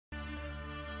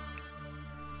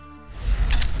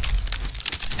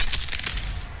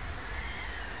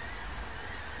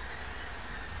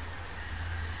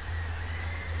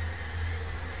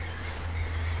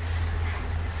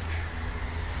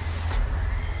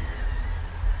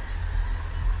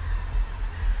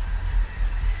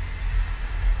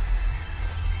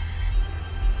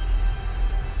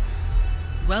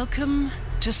Welcome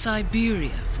to Siberia,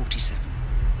 47.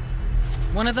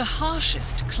 One of the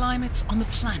harshest climates on the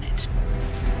planet.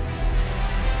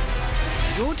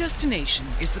 Your destination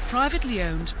is the privately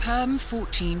owned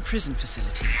ps4 prison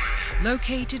facility,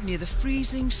 located near the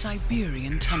freezing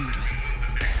Siberian tundra.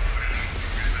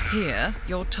 Here,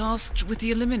 you're tasked with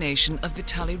the elimination of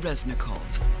Vitaly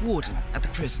Reznikov, warden at the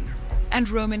prison, and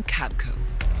Roman Kabko,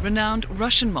 renowned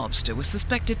Russian mobster with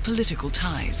suspected political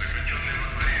ties.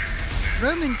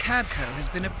 Roman Kabko has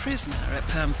been a prisoner at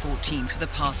ps4 for the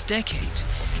past decade,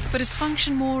 but has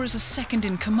functioned more as a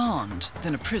second-in-command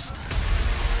than a prisoner.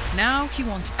 Now he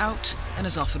wants out and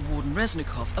has offered Warden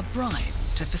Reznikov a bribe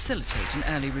to facilitate an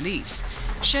early release,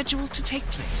 scheduled to take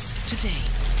place today.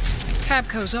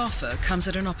 Kabko's offer comes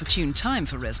at an opportune time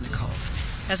for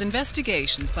Reznikov, as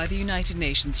investigations by the United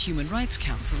Nations Human Rights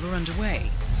Council are underway.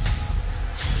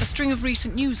 A string of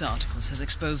recent news articles has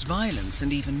exposed violence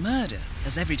and even murder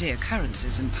as everyday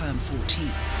occurrences in ps4.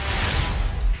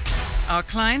 Our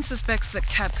client suspects that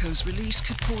Kabko's release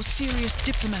could cause serious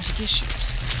diplomatic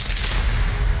issues.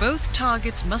 Both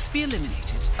targets must be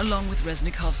eliminated, along with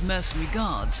Reznikov's mercenary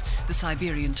guards, the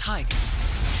Siberian Tigers.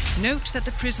 Note that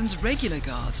the prison's regular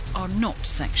guards are not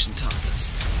sanctioned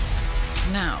targets.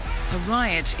 Now, a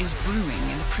riot is brewing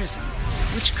in the prison,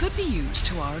 which could be used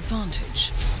to our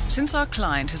advantage. Since our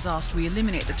client has asked we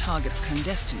eliminate the targets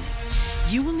clandestinely,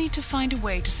 you will need to find a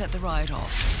way to set the riot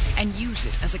off and use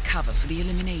it as a cover for the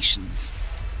eliminations.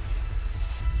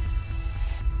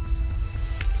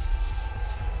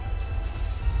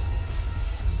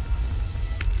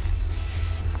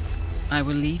 I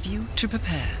will leave you to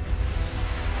prepare.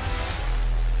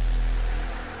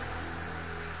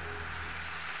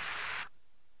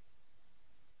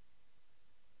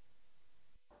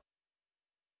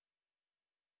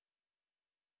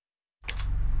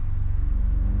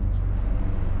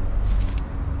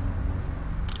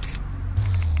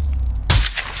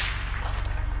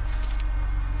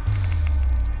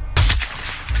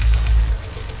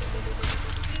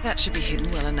 That should be hidden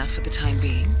well enough for the time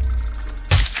being.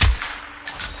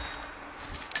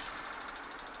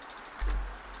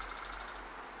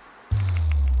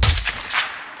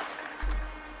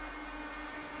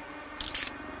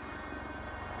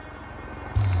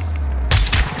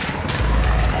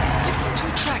 To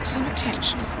attract some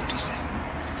attention, 47.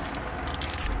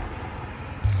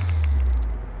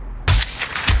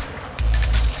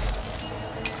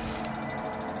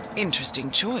 Interesting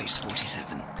choice,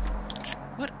 47.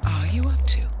 What are you up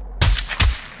to?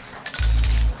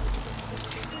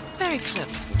 Very clever,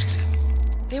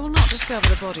 47. They will not discover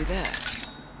the body there.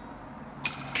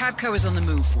 Kabko is on the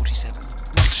move, 47.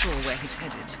 Not sure where he's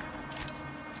headed.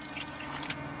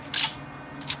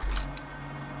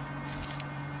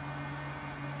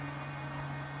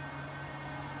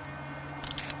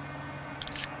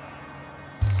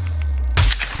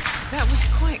 That was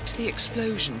quite the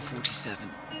explosion, 47.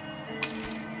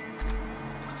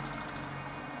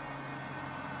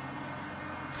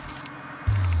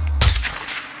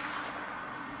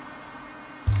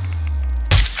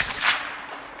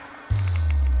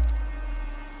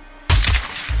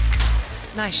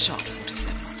 Nice shot,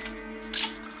 47.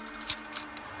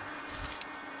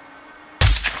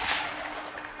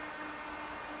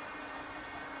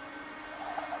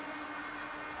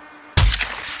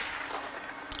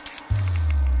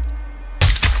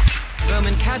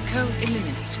 Roman Kabko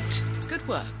eliminated. Good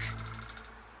work.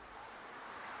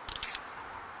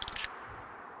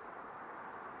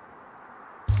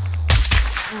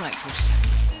 All right,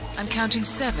 47. I'm counting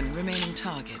 7 remaining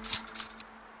targets.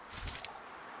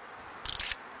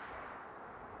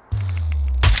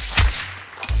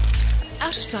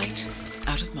 Out of sight,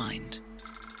 out of mind.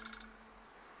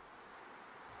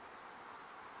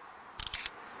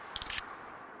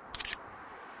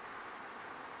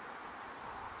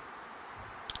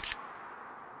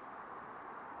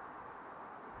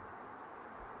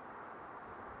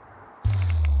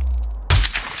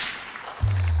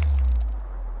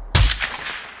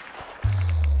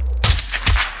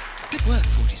 Good work,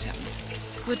 47.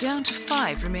 We're down to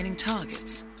 5 remaining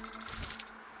targets.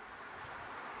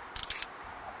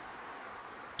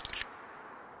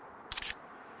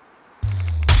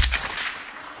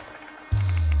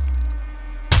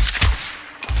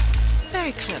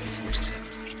 Very clever,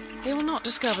 47. They will not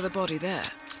discover the body there.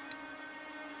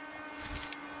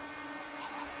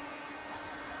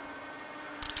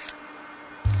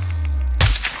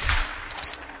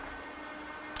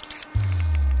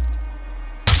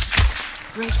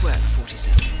 Great work,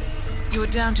 47. You are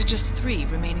down to just 3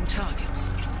 remaining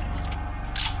targets.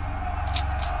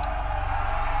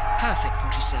 Perfect,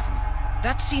 47.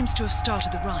 That seems to have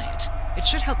started the riot. It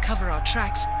should help cover our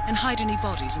tracks and hide any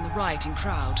bodies in the rioting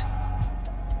crowd.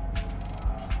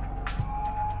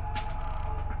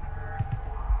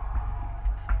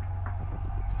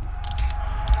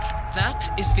 That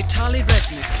is Vitaly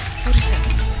Reznikov,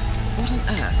 47. What on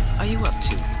earth are you up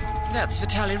to? That's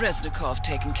Vitaly Reznikov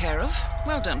taken care of.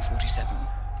 Well done, 47.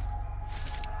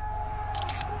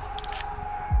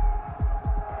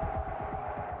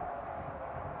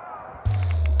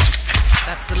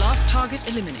 That's the last target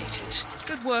eliminated.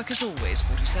 Good work as always,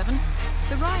 47.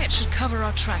 The riot should cover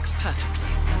our tracks perfectly.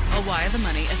 I'll wire the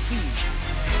money as per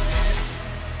usual.